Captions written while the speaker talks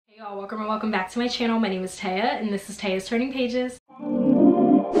Y'all, welcome and welcome back to my channel. My name is Taya and this is Taya's Turning Pages.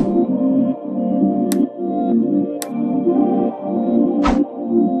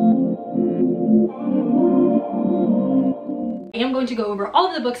 I am going to go over all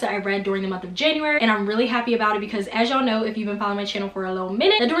of the books that I read during the month of January, and I'm really happy about it because, as y'all know, if you've been following my channel for a little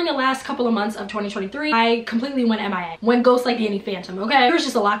minute, that during the last couple of months of 2023, I completely went MIA. Went ghost like Danny Phantom, okay? There was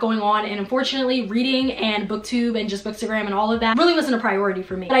just a lot going on, and unfortunately, reading and Booktube and just Bookstagram and all of that really wasn't a priority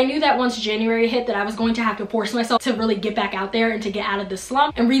for me. But I knew that once January hit that I was going to have to force myself to really get back out there and to get out of this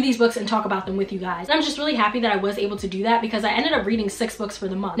slump and read these books and talk about them with you guys. And I'm just really happy that I was able to do that because I ended up reading 6 books for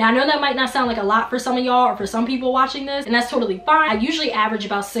the month. Now, I know that might not sound like a lot for some of y'all or for some people watching this, and that's totally fine. I usually average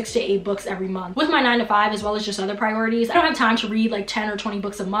about 6 to 8 books every month. With my 9 to 5 as well as just other priorities, I don't have time to read like 10 or 20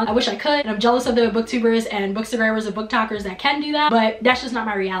 books a month. I wish I could, and I'm jealous of the booktubers and bookstagrammers and booktokers that can do that, but that's just not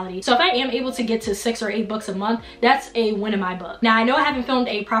my reality. So if I am able to get to 6 or 8 books a month, that's a win in my book. Now, I know I haven't filmed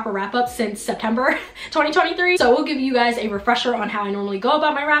a proper wrap-up since September 2023, so we'll give you guys a refresher on how I normally go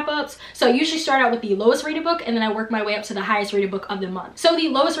about my wrap-ups. So I usually start out with the lowest rated book, and then I work my way up to the highest rated book of the month. So the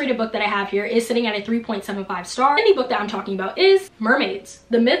lowest rated book that I have here is sitting at a 3.75 star, and the book that I'm talking about is Mermaids: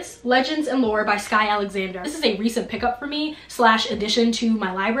 The Myths, Legends, and Lore by Skye Alexander. This is a recent pickup for me / addition to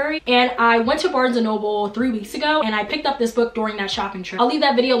my library, and I went to Barnes & Noble 3 weeks ago and I picked up this book during that shopping trip. I'll leave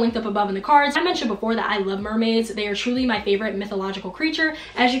that video linked up above in the cards. I mentioned before that I love mermaids. They are truly my favorite mythological creature.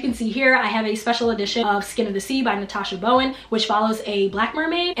 As you can see here, I have a special edition of Skin of the Sea by Natasha Bowen, which follows a black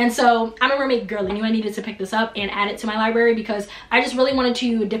mermaid, and so I'm a mermaid girl. I knew I needed to pick this up and add it to my library because I just really wanted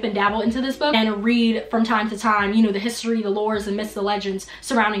to dip and dabble into this book and read from time to time, you know, the history, the lores, the myths, the legends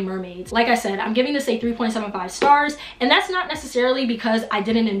surrounding mermaids. Like I said, I'm giving this a 3.75 stars, and that's not necessarily because I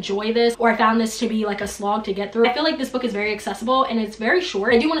didn't enjoy this or I found this to be like a slog to get through. I feel like this book is very accessible and it's very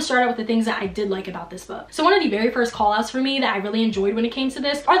short. I do want to start out with the things that I did like about this book. So one of the very first call outs for me that I really enjoyed when it came to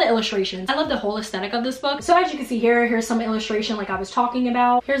this are the illustrations. I love the whole aesthetic of this book. So as you can see here, here's some illustration like I was talking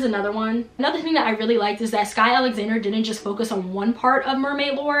about. Here's another one. Another thing that I really liked is that Skye Alexander didn't just focus on one part of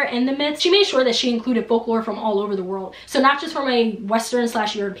mermaid lore and the myths. She made sure that she included folklore from all over the world. So not just from a Western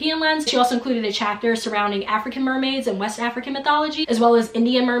 / European lens, she also included a chapter surrounding African mermaids and West African mythology, as well as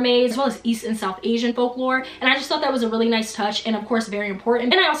Indian mermaids, as well as East and South Asian folklore. And I just thought that was a really nice touch and of course very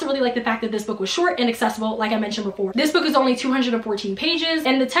important. And I also really like the fact that this book was short and accessible, like I mentioned before. This book is only 214 pages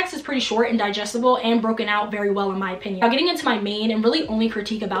and the text is pretty short and digestible and broken out very well in my opinion. Now, getting into my main and really only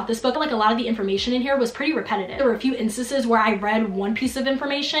critique about this book, like a lot of the information in here was pretty repetitive. There were a few instances where I read one piece of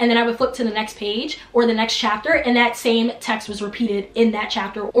information and then I would flip to the next page or the next chapter and that same text was repeated in that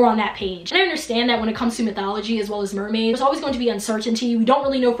chapter or on that page. And I understand that when it comes to mythology as well as mermaids, there's always going to be uncertainty. We don't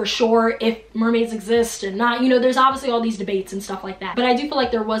really know for sure if mermaids exist and not. You know, there's obviously all these debates and stuff like that. But I do feel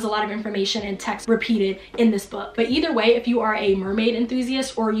like there was a lot of information and text repeated in this book. But either way, if you are a mermaid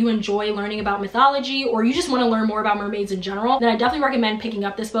enthusiast or you enjoy learning about mythology or you just want to learn more about mermaids in general, then I definitely recommend picking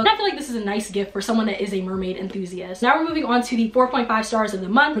up this book. And I feel like this is a nice gift for someone that is a mermaid enthusiast. Now we're moving on to the 4.5 stars of the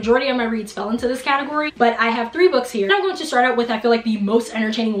month. Majority of my reads fell into this category, but I have 3 books here. And I'm going to start out with, I feel like, the most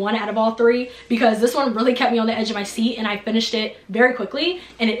entertaining one out of all 3 because this one really kept me on the edge of my seat and I finished it very quickly,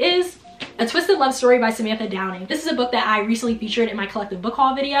 and it is A Twisted Love Story by Samantha Downing. This is a book that I recently featured in my collective book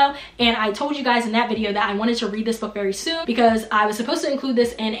haul video, and I told you guys in that video that I wanted to read this book very soon because I was supposed to include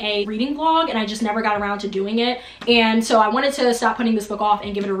this in a reading vlog and I just never got around to doing it. And so I wanted to stop putting this book off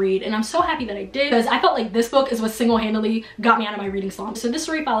and give it a read, and I'm so happy that I did because I felt like this book is what single-handedly got me out of my reading slump. So this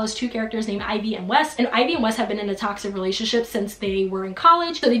story follows 2 characters named Ivy and Wes, and Ivy and Wes have been in a toxic relationship since they were in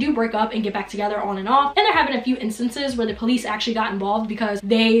college. So they do break up and get back together on and off, and they're having a few instances where the police actually got involved because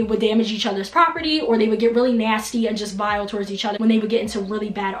they would damage each other's property or they would get really nasty and just vile towards each other when they would get into really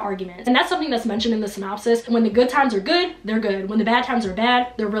bad arguments. And that's something that's mentioned in the synopsis. When the good times are good, they're good. When the bad times are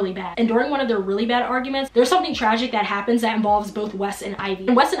bad, they're really bad. And during one of their really bad arguments, there's something tragic that happens that involves both Wes and Ivy.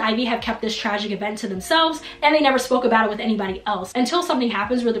 And Wes and Ivy have kept this tragic event to themselves and they never spoke about it with anybody else until something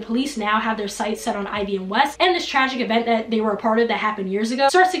happens where the police now have their sights set on Ivy and Wes, and this tragic event that they were a part of that happened years ago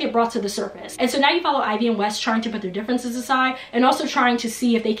starts to get brought to the surface. And so now you follow Ivy and Wes trying to put their differences aside and also trying to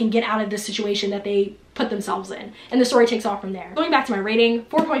see if they can get out of this situation that they put themselves in, and the story takes off from there. Going back to my rating,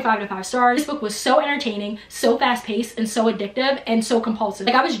 4.5 to 5 stars. This book was so entertaining, so fast-paced, and so addictive, and so compulsive.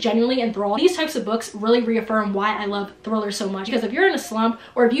 Like, I was genuinely enthralled. These types of books really reaffirm why I love thrillers so much, because if you're in a slump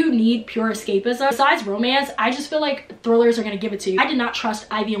or if you need pure escapism, besides romance, I just feel like thrillers are gonna give it to you. I did not trust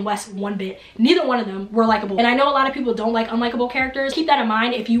Ivy and Wes one bit. Neither one of them were likable, and I know a lot of people don't like unlikable characters. Keep that in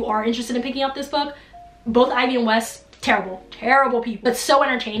mind if you are interested in picking up this book. Both Ivy and Wes terrible people, but so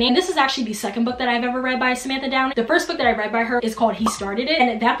entertaining. And this is actually the second book that I've ever read by Samantha Downing. The first book that I read by her is called He Started It,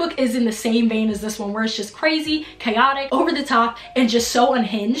 and that book is in the same vein as this one, where it's just crazy, chaotic, over the top, and just so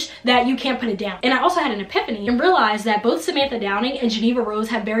unhinged that you can't put it down. And I also had an epiphany and realized that both Samantha Downing and Geneva Rose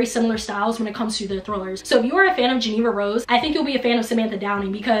have very similar styles when it comes to their thrillers. So if you are a fan of Geneva Rose, I think you'll be a fan of Samantha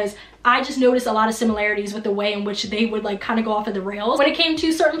Downing, because I just noticed a lot of similarities with the way in which they would like kind of go off of the rails when it came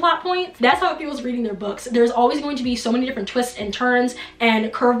to certain plot points. That's how it feels reading their books. There's always going to be so many different twists and turns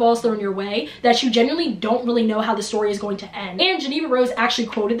and curveballs thrown your way that you genuinely don't really know how the story is going to end. And Geneva Rose actually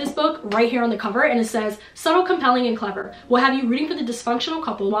quoted this book right here on the cover, and it says, "Subtle, compelling, and clever will have you rooting for the dysfunctional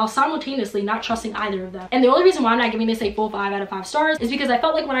couple while simultaneously not trusting either of them." And the only reason why I'm not giving this a full 5 out of 5 stars is because I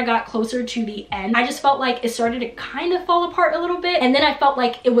felt like when I got closer to the end, I just felt like it started to kind of fall apart a little bit, and then I felt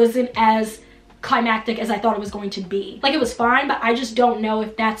like it wasn't as climactic as I thought it was going to be. Like, it was fine, but I just don't know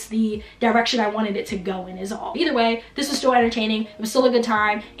if that's the direction I wanted it to go in, is all. Either way, this was still entertaining, it was still a good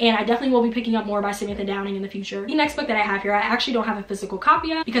time, and I definitely will be picking up more by Samantha Downing in the future. The next book that I have here, I actually don't have a physical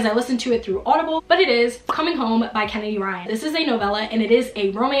copy of because I listened to it through Audible, but it is Coming Home by Kennedy Ryan. This is a novella, and it is a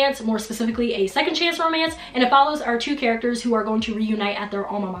romance, more specifically a second chance romance, and it follows our two characters who are going to reunite at their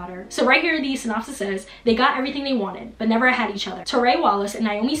alma mater. So right here, the synopsis says, "They got everything they wanted, but never had each other. Teray Wallace and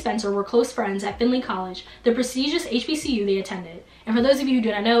Naomi Spencer were close friends at Findlay College, the prestigious HBCU they attended. And for those of you who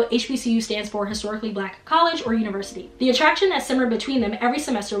do not know, HBCU stands for Historically Black College or University. The attraction that simmered between them every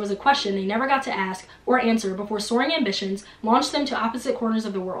semester was a question they never got to ask or answer before soaring ambitions launched them to opposite corners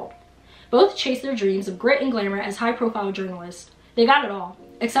of the world. Both chased their dreams of grit and glamour as high-profile journalists. They got it all,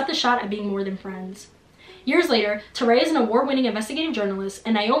 except the shot at being more than friends." Years later, Teray is an award-winning investigative journalist,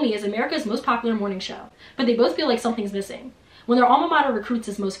 and Naomi is America's most popular morning show. But they both feel like something's missing. When their alma mater recruits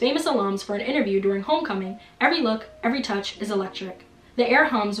its most famous alums for an interview during homecoming, every look, every touch is electric. The air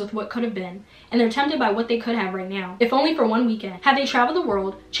hums with what could have been, and they're tempted by what they could have right now, if only for one weekend. Had they traveled the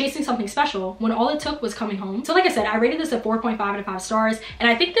world, chasing something special, when all it took was coming home? So like I said, I rated this a 4.5 out of 5 stars, and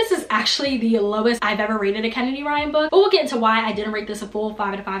I think this is actually the lowest I've ever rated a Kennedy Ryan book, but we'll get into why I didn't rate this a full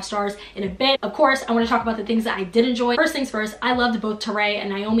 5 out of 5 stars in a bit. Of course, I want to talk about the things that I did enjoy. First things first, I loved both Teray and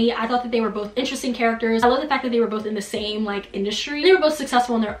Naomi. I thought that they were both interesting characters. I love the fact that they were both in the same like industry. They were both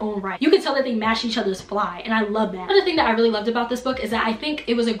successful in their own right. You could tell that they matched each other's fly, and I love that. Another thing that I really loved about this book is that I think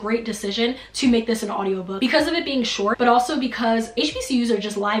it was a great decision to make this an audiobook because of it being short, but also because HBCUs are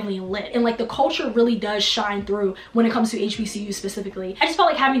just lively and lit, and like the culture really does shine through when it comes to HBCUs specifically. I just felt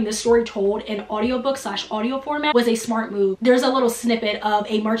like having this story told in audiobook / audio format was a smart move. There's a little snippet of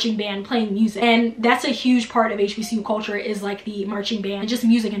a marching band playing music, and that's a huge part of HBCU culture, is like the marching band and just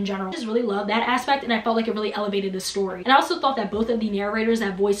music in general. I just really love that aspect, and I felt like it really elevated the story. And I also thought that both of the narrators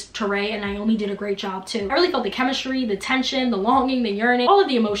that voiced Teray and Naomi did a great job too. I really felt the chemistry, the tension, the longing, the yearning, all of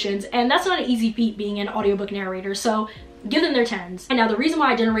the emotions, and that's not an easy feat being an audiobook narrator, so give them their 10s. And now the reason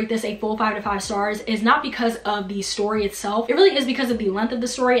why I didn't rate this a full 5 out of 5 stars is not because of the story itself. It really is because of the length of the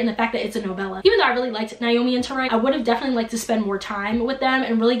story and the fact that it's a novella. Even though I really liked Naomi and Teray, I would have definitely liked to spend more time with them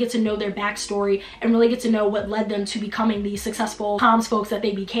and really get to know their backstory and really get to know what led them to becoming the successful comms folks that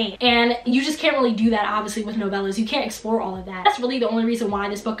they became. And you just can't really do that obviously with novellas. You can't explore all of that. That's really the only reason why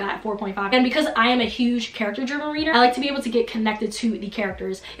this book got 4.5. And because I am a huge character-driven reader, I like to be able to get connected to the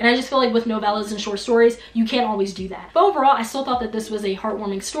characters. And I just feel like with novellas and short stories, you can't always do that. But overall, I still thought that this was a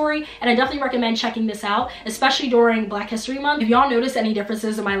heartwarming story, and I definitely recommend checking this out, especially during Black History Month. If y'all notice any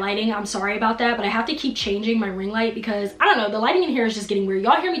differences in my lighting, I'm sorry about that, but I have to keep changing my ring light because I don't know, the lighting in here is just getting weird.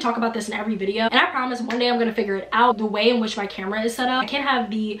 Y'all hear me talk about this in every video, and I promise one day I'm gonna figure it out, the way in which my camera is set up. I can't have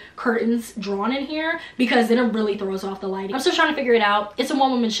the curtains drawn in here because then it really throws off the lighting. I'm still trying to figure it out. It's a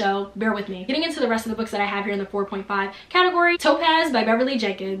one-woman show, bear with me. Getting into the rest of the books that I have here in the 4.5 category, Topaz by Beverly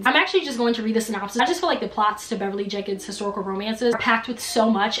Jenkins. I'm actually just going to read the synopsis. I just feel like the plots to Beverly Jenkins' historical romances are packed with so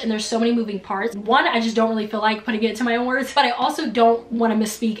much, and there's so many moving parts. One, I just don't really feel like putting it into my own words, but I also don't want to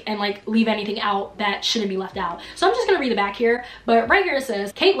misspeak and like leave anything out that shouldn't be left out. So I'm just gonna read the back here, but right here it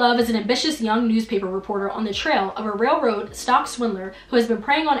says, Kate Love is an ambitious young newspaper reporter on the trail of a railroad stock swindler who has been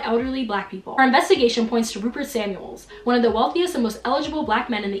preying on elderly Black people. Her investigation points to Rupert Samuels, one of the wealthiest and most eligible Black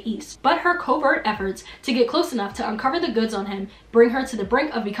men in the East, but her covert efforts to get close enough to uncover the goods on him bring her to the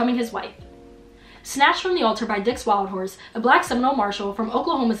brink of becoming his wife. Snatched from the altar by Dix Wildhorse, a Black Seminole marshal from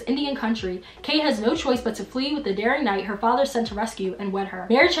Oklahoma's Indian country, Kate has no choice but to flee with the daring knight her father sent to rescue and wed her.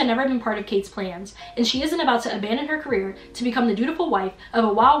 Marriage had never been part of Kate's plans, and she isn't about to abandon her career to become the dutiful wife of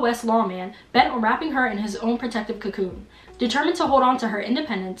a Wild West lawman bent on wrapping her in his own protective cocoon. Determined to hold on to her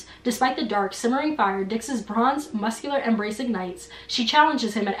independence, despite the dark, simmering fire Dix's bronzed, muscular embrace ignites, she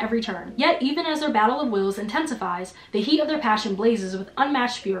challenges him at every turn. Yet, even as their battle of wills intensifies, the heat of their passion blazes with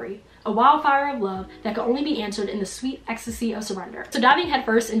unmatched fury. A wildfire of love that could only be answered in the sweet ecstasy of surrender. So diving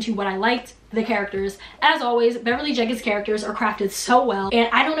headfirst into what I liked, the characters. As always, Beverly Jenkins' characters are crafted so well, and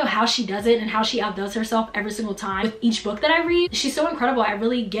I don't know how she does it and how she outdoes herself every single time with each book that I read. She's so incredible at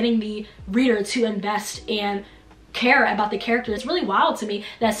really getting the reader to invest and care about the character. It's really wild to me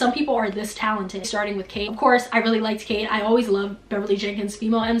that some people are this talented. Starting with Kate. Of course, I really liked Kate. I always love Beverly Jenkins'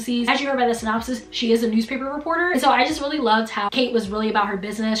 female MCs. As you heard by the synopsis, she is a newspaper reporter. And so I just really loved how Kate was really about her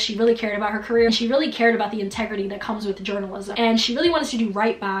business. She really cared about her career. And she really cared about the integrity that comes with journalism. And she really wanted to do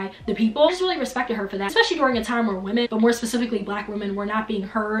right by the people. I just really respected her for that, especially during a time where women, but more specifically Black women, were not being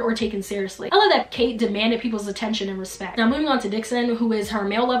heard or taken seriously. I love that Kate demanded people's attention and respect. Now moving on to Dixon, who is her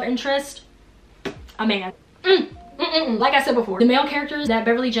male love interest. A man. Like I said before, the male characters that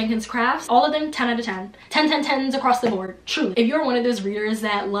Beverly Jenkins crafts, all of them 10 out of 10. 10s across the board. Truly. If you're one of those readers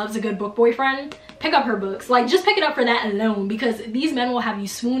that loves a good book boyfriend, pick up her books. Like, just pick it up for that alone, because these men will have you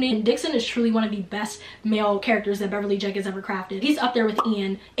swooning. And Dixon is truly one of the best male characters that Beverly Jenkins ever crafted. He's up there with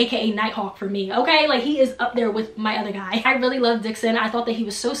Ian, aka Nighthawk, for me, okay? Like, he is up there with my other guy. I really loved Dixon. I thought that he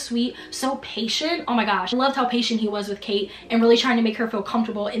was so sweet, so patient. Oh my gosh. I loved how patient he was with Kate and really trying to make her feel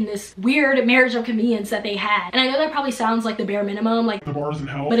comfortable in this weird marriage of convenience that they had. And I know that probably sounds like the bare minimum, like the bars in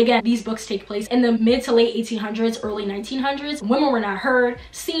hell. But again, these books take place in the mid to late 1800s, early 1900s. Women were not heard,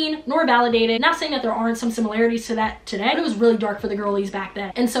 seen, nor validated. Not saying that there aren't some similarities to that today, but it was really dark for the girlies back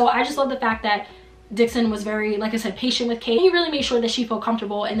then. And so I just love the fact that Dixon was very, like I said, patient with Kate. He really made sure that she felt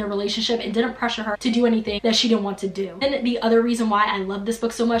comfortable in their relationship and didn't pressure her to do anything that she didn't want to do. And the other reason why I love this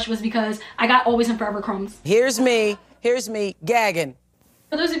book so much was because I got Always and Forever crumbs. Here's me gagging.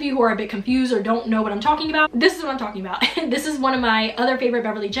 For those of you who are a bit confused or don't know what I'm talking about, this is what I'm talking about. This is one of my other favorite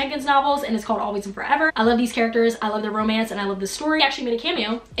Beverly Jenkins novels, and it's called Always and Forever. I love these characters, I love their romance, and I love the story. He actually made a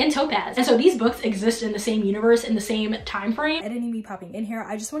cameo in Topaz. And so these books exist in the same universe, in the same time frame. Editing me popping in here,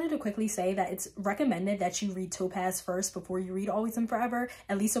 I just wanted to quickly say that it's recommended that you read Topaz first before you read Always and Forever,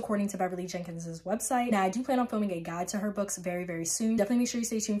 at least according to Beverly Jenkins' website. Now, I do plan on filming a guide to her books very, very soon. Definitely make sure you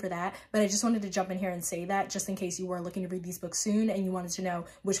stay tuned for that, but I just wanted to jump in here and say that just in case you were looking to read these books soon and you wanted to know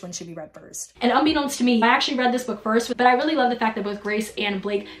which one should be read first. And unbeknownst to me, I actually read this book first, but I really love the fact that both Grace and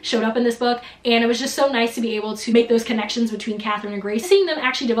Blake showed up in this book, and it was just so nice to be able to make those connections between Catherine and Grace, seeing them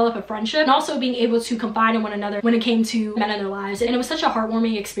actually develop a friendship, and also being able to confide in one another when it came to men in their lives. And it was such a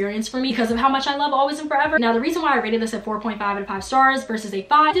heartwarming experience for me because of how much I love Always and Forever. Now, the reason why I rated this at 4.5 out of 5 stars versus a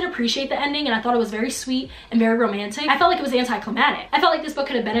 5, I did appreciate the ending, and I thought it was very sweet and very romantic. I felt like it was anticlimactic. I felt like this book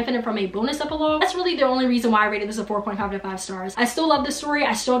could have benefited from a bonus epilogue. That's really the only reason why I rated this a 4.5 out of 5 stars. I still love the story.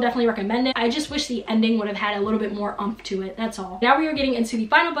 I still definitely recommend it. I just wish the ending would have had a little bit more oomph to it, that's all. Now we are getting into the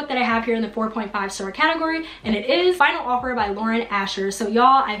final book that I have here in the 4.5 star category, and it is Final Offer by Lauren Asher. So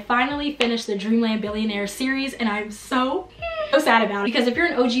y'all, I finally finished the Dreamland Billionaire series, and I'm so sad about it, because if you're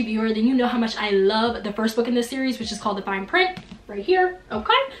an OG viewer, then you know how much I love the first book in this series, which is called The Fine Print, right here.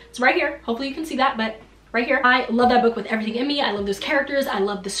 Okay, it's right here. Hopefully you can see that, but right here. I love that book with everything in me. I love those characters. I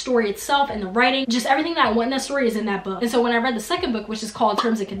love the story itself and the writing. Just everything that I want in that story is in that book. And so when I read the second book, which is called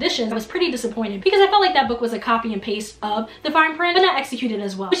Terms and Conditions, I was pretty disappointed because I felt like that book was a copy and paste of The Fine Print, but not executed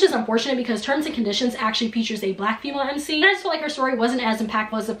as well, which is unfortunate because Terms and Conditions actually features a Black female MC. And I just felt like her story wasn't as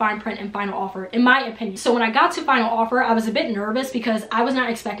impactful as The Fine Print and Final Offer, in my opinion. So when I got to Final Offer, I was a bit nervous because I was not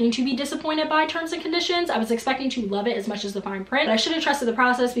expecting to be disappointed by Terms and Conditions. I was expecting to love it as much as The Fine Print, but I should have trusted the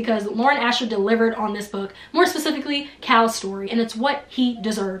process because Lauren Asher delivered on this book, more specifically Cal's story, and it's what he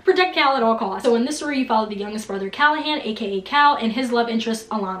deserved. Protect Cal at all costs. So in this story, you follow the youngest brother Callahan, aka Cal, and his love interest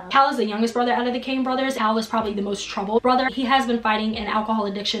Alana. Cal is the youngest brother out of the Kane brothers. Cal is probably the most troubled brother. He has been fighting an alcohol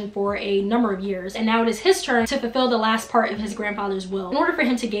addiction for a number of years, and now it is his turn to fulfill the last part of his grandfather's will. In order for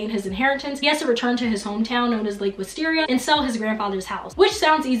him to gain his inheritance, he has to return to his hometown known as Lake Wisteria and sell his grandfather's house, which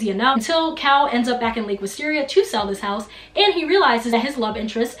sounds easy enough until Cal ends up back in Lake Wisteria to sell this house, and he realizes that his love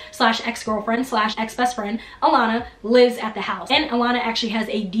interest slash ex-girlfriend slash ex-best friend Alana lives at the house, and Alana actually has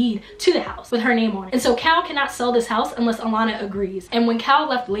a deed to the house with her name on it. And so Cal cannot sell this house unless Alana agrees. And when Cal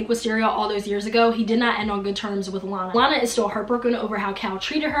left Lake Wisteria all those years ago, he did not end on good terms with Alana. Alana is still heartbroken over how Cal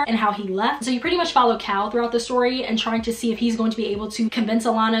treated her and how he left. So you pretty much follow Cal throughout the story and trying to see if he's going to be able to convince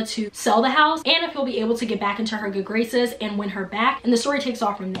Alana to sell the house and if he'll be able to get back into her good graces and win her back. And the story takes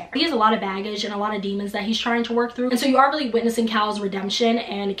off from there. He has a lot of baggage and a lot of demons that he's trying to work through. And so you are really witnessing Cal's redemption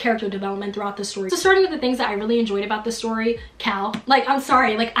and character development throughout the story. So starting starting with the things that I really enjoyed about this story, Cal. Like, I'm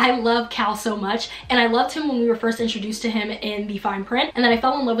sorry, like I love Cal so much, and I loved him when we were first introduced to him in the fine print, and then I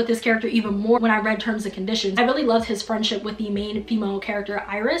fell in love with this character even more when I read Terms and Conditions. I really loved his friendship with the main female character,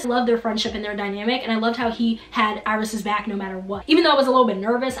 Iris. I loved their friendship and their dynamic, and I loved how he had Iris's back no matter what. Even though I was a little bit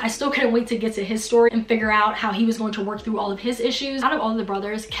nervous, I still couldn't wait to get to his story and figure out how he was going to work through all of his issues. Out of all of the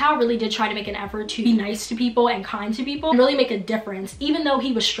brothers, Cal really did try to make an effort to be nice to people and kind to people and really make a difference. Even though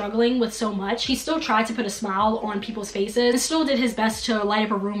he was struggling with so much, he still tried to put a smile on people's faces and still did his best to light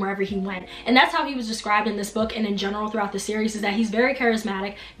up a room wherever he went. And that's how he was described in this book and in general throughout the series, is that he's very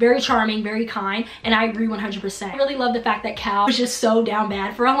charismatic, very charming, very kind, and I agree 100%. I really love the fact that Cal was just so down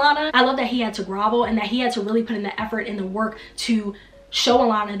bad for Alana. I love that he had to grovel and that he had to really put in the effort and the work to show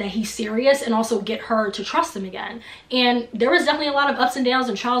Alana that he's serious and also get her to trust him again. And there was definitely a lot of ups and downs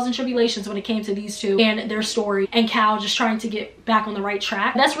and trials and tribulations when it came to these two and their story, and Cal just trying to get back on the right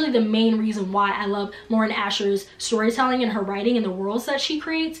track. That's really the main reason why I love Lauren Asher's storytelling and her writing and the worlds that she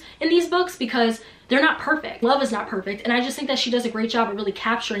creates in these books, because they're not perfect. Love is not perfect. And I just think that she does a great job at really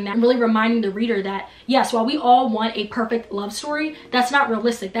capturing that and really reminding the reader that, yes, while we all want a perfect love story, that's not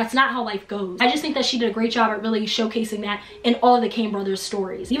realistic. That's not how life goes. I just think that she did a great job at really showcasing that in all of the Kane brothers'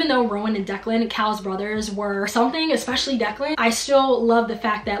 stories. Even though Rowan and Declan, Cal's brothers, were something, especially Declan, I still love the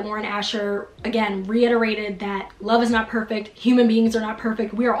fact that Lauren Asher, again, reiterated that love is not perfect. Human beings are not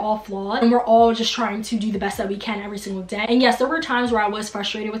perfect. We are all flawed. And we're all just trying to do the best that we can every single day. And yes, there were times where I was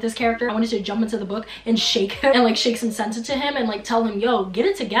frustrated with this character. I wanted to jump into the book and shake him and like shake some sense into him and like tell him, yo, get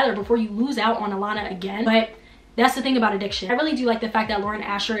it together before you lose out on Alana again. But that's the thing about addiction. I really do like the fact that Lauren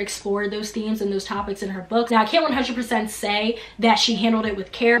Asher explored those themes and those topics in her books. Now, I can't 100% say that she handled it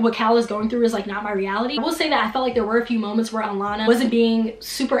with care. What Cal is going through is like not my reality. I will say that I felt like there were a few moments where Alana wasn't being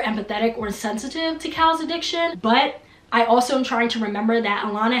super empathetic or sensitive to Cal's addiction, but I also am trying to remember that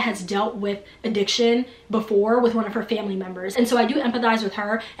Alana has dealt with addiction before with one of her family members. And so I do empathize with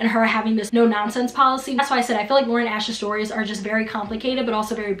her and her having this no nonsense policy. That's why I said I feel like Lauren Asher's stories are just very complicated, but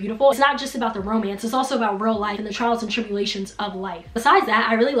also very beautiful. It's not just about the romance, it's also about real life and the trials and tribulations of life. Besides that,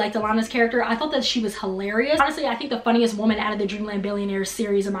 I really liked Alana's character. I thought that she was hilarious. Honestly, I think the funniest woman out of the Dreamland Billionaires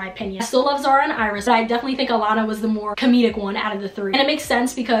series, in my opinion. I still love Zara and Iris, but I definitely think Alana was the more comedic one out of the three. And it makes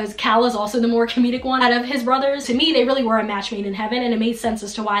sense because Cal is also the more comedic one out of his brothers. To me, they really were a match made in heaven, and it made sense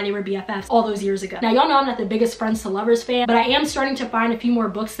as to why they were BFFs all those years ago. Now, y'all know I'm not the biggest friends to lovers fan, but I am starting to find a few more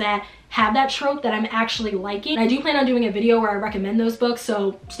books that have that trope that I'm actually liking. And I do plan on doing a video where I recommend those books,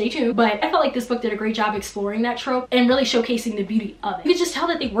 so stay tuned. But I felt like this book did a great job exploring that trope and really showcasing the beauty of it. You could just tell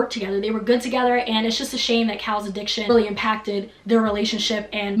that they worked together, they were good together, and it's just a shame that Cal's addiction really impacted their relationship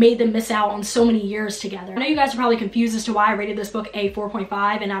and made them miss out on so many years together. I know you guys are probably confused as to why I rated this book a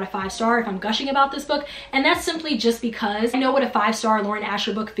 4.5 and not a 5-star if I'm gushing about this book, and that's simply just because I know what a 5-star Lauren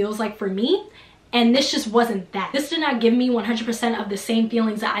Asher book feels like for me. And this just wasn't that. This did not give me 100% of the same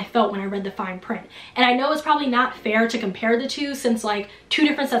feelings that I felt when I read the fine print. And I know it's probably not fair to compare the two, since like two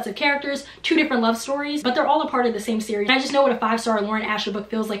different sets of characters, two different love stories, but they're all a part of the same series. And I just know what a 5-star Lauren Asher book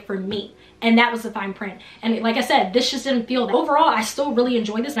feels like for me. And that was the fine print. And like I said, this just didn't feel that. Overall, I still really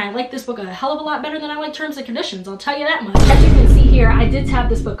enjoyed this, and I like this book a hell of a lot better than I like Terms and Conditions, I'll tell you that much. As you can see here, I did tab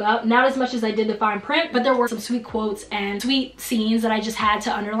this book up, not as much as I did the fine print, but there were some sweet quotes and sweet scenes that I just had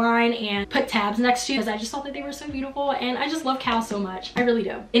to underline and put tabs next to because I just thought that they were so beautiful, and I just love Cal so much. I really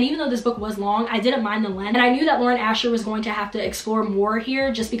do. And even though this book was long, I didn't mind the length, and I knew that Lauren Asher was going to have to explore more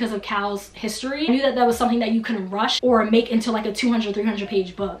here just because of Cal's history. I knew that that was something that you couldn't rush or make into like a 200-300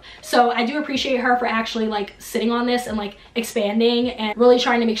 page book. So I do appreciate her for actually like sitting on this and like expanding and really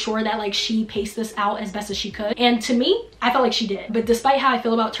trying to make sure that like she paced this out as best as she could. And to me, I felt like she did. But despite how I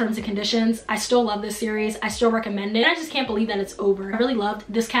feel about Terms and Conditions, I still love this series. I still recommend it. And I just can't believe that it's over. I really loved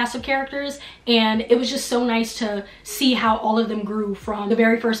this cast of characters, and it was just so nice to see how all of them grew from the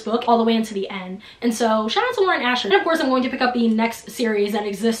very first book all the way into the end. And so shout out to Lauren Asher. And of course, I'm going to pick up the next series that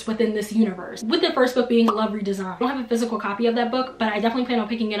exists within this universe, with the first book being Love Redesign. I don't have a physical copy of that book, but I definitely plan on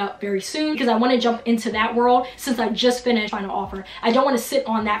picking it up very soon because I want to jump into that world since I just finished Final Offer. I don't want to sit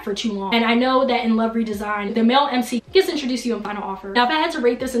on that for too long. And I know that in Love Redesign, the male MC gets introduced to you in Final Offer. Now, if I had to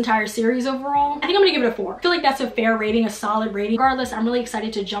rate this entire series overall, I think I'm gonna give it a 4. I feel like that's a fair rating, a solid rating. Regardless, I'm really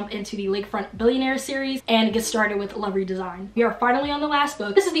excited to jump into the Lakefront Billionaire series and get started with Love Redesign. We are finally on the last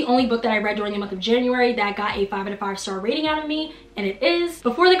book. This is the only book that I read during the month of January that got a 5 out of 5 star rating out of me, and it is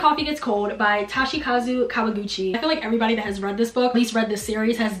Before the Coffee Gets Cold by Toshikazu Kawaguchi. I feel like everybody that has read this book, at least read this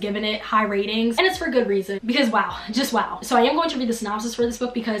series, has given it high ratings, and it's for good reason, because wow, just wow. So I am going to read the synopsis for this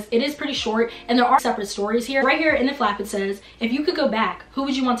book because it is pretty short and there are separate stories here. Right here in the flap it says, if you could go back, who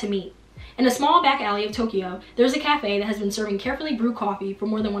would you want to meet? In a small back alley of Tokyo, there's a cafe that has been serving carefully brewed coffee for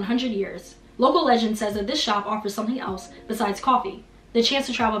more than 100 years. Local legend says that this shop offers something else besides coffee: the chance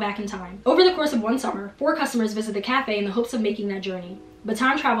to travel back in time. Over the course of one summer, 4 customers visit the cafe in the hopes of making that journey. But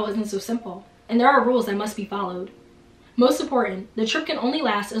time travel isn't so simple, and there are rules that must be followed. Most important, the trip can only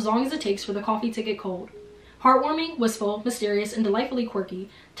last as long as it takes for the coffee to get cold. Heartwarming, wistful, mysterious, and delightfully quirky,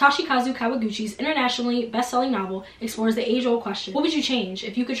 Toshikazu Kawaguchi's internationally best-selling novel explores the age-old question: what would you change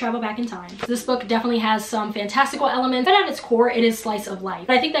if you could travel back in time? This book definitely has some fantastical elements, but at its core, it is slice of life.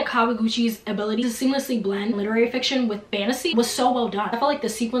 But I think that Kawaguchi's ability to seamlessly blend literary fiction with fantasy was so well done. I felt like the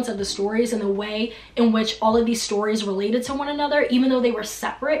sequence of the stories and the way in which all of these stories related to one another, even though they were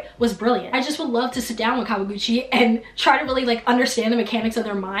separate, was brilliant. I just would love to sit down with Kawaguchi and try to really like understand the mechanics of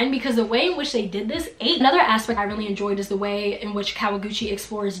their mind, because the way in which they did this ate. Another aspect I really enjoyed is the way in which Kawaguchi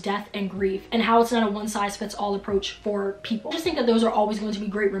explores death and grief, and how it's not a one-size-fits-all approach for people. I just think that those are always going to be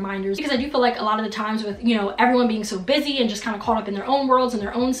great reminders, because I do feel like a lot of the times with, you know, everyone being so busy and just kind of caught up in their own worlds and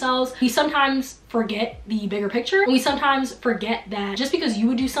their own selves, we sometimes forget the bigger picture, and we sometimes forget that just because you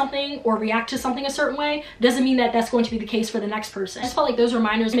would do something or react to something a certain way doesn't mean that that's going to be the case for the next person. I just felt like those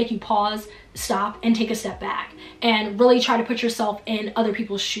reminders make you pause, stop, and take a step back and really try to put yourself in other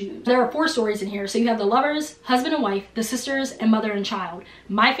people's shoes. There are 4 stories in here. So you have the lovers, husband and wife, the sisters, and mother and child.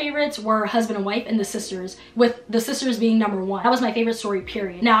 My favorites were husband and wife and the sisters, with the sisters being number 1. That was my favorite story,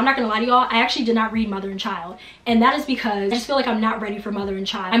 period. Now, I'm not gonna lie to y'all, I actually did not read Mother and Child, and that is because I just feel like I'm not ready for Mother and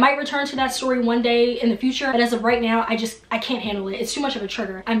Child. I might return to that story one day in the future, but as of right now, I can't handle it. It's too much of a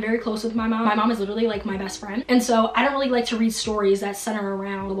trigger. I'm very close with my mom. My mom is literally like my best friend, and so I don't really like to read stories that center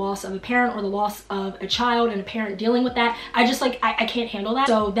around the loss of a parent or the loss of a child and a parent dealing with that. I just like, I can't handle that.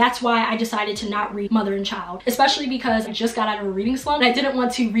 So that's why I decided to not read Mother and Child, especially because I just got out of a reading slump and I didn't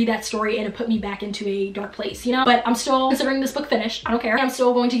want to read that story and it put me back into a dark place, you know? But I'm still considering this book finished. I don't care. I'm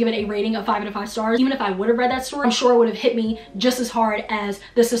still going to give it a rating of 5 out of 5 stars. Even if I would have read that story, I'm sure it would have hit me just as hard as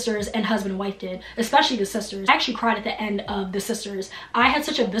the sisters and husband and wife did, especially the sisters. I actually cried at the end of the sisters. I had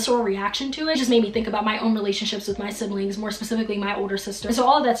such a visceral reaction to it. It just made me think about my own relationships with my siblings, more specifically my older sister. And so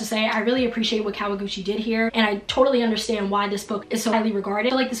all of that to say, I really appreciate what Kawaguchi did here, and I totally understand why this book is so highly regarded. I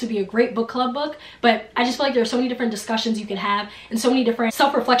feel like this would be a great book club book, but I just feel like there are so many different discussions you could have and so many different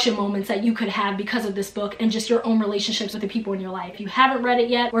self-reflection moments that you could have because of this book and just your own relationships with the people in your life. If you haven't read it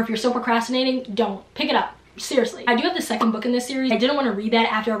yet, or if you're still procrastinating, don't. Pick it up. Seriously. I do have the second book in this series. I didn't want to read that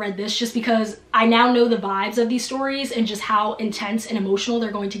after I read this, just because I now know the vibes of these stories and just how intense and emotional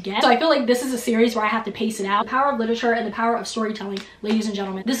they're going to get. So I feel like this is a series where I have to pace it out. The power of literature and the power of storytelling, ladies and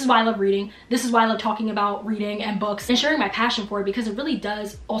gentlemen. This is why I love reading. This is why I love talking about reading and books and sharing my passion for it, because it really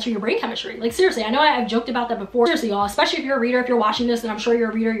does alter your brain chemistry. Like, seriously, I know I've joked about that before. Seriously, y'all, especially if you're a reader, if you're watching this, and I'm sure you're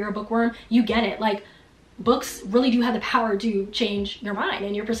a reader, you're a bookworm, you get it. Like, books really do have the power to change your mind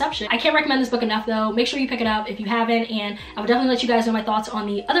and your perception. I can't recommend this book enough though. Make sure you pick it up if you haven't, and I will definitely let you guys know my thoughts on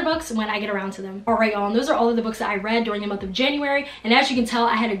the other books when I get around to them. Alright y'all, and those are all of the books that I read during the month of January, and as you can tell,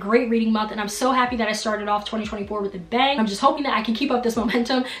 I had a great reading month, and I'm so happy that I started off 2024 with a bang. I'm just hoping that I can keep up this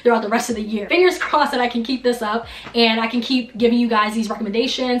momentum throughout the rest of the year. Fingers crossed that I can keep this up and I can keep giving you guys these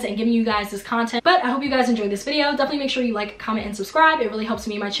recommendations and giving you guys this content. But I hope you guys enjoyed this video. Definitely make sure you like, comment, and subscribe. It really helps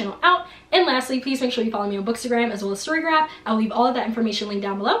me and my channel out. And lastly, please make sure you follow me on Bookstagram as well as Storygraph. I will leave all of that information linked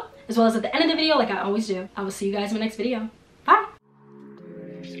down below, as well as at the end of the video like I always do. I will see you guys in my next video.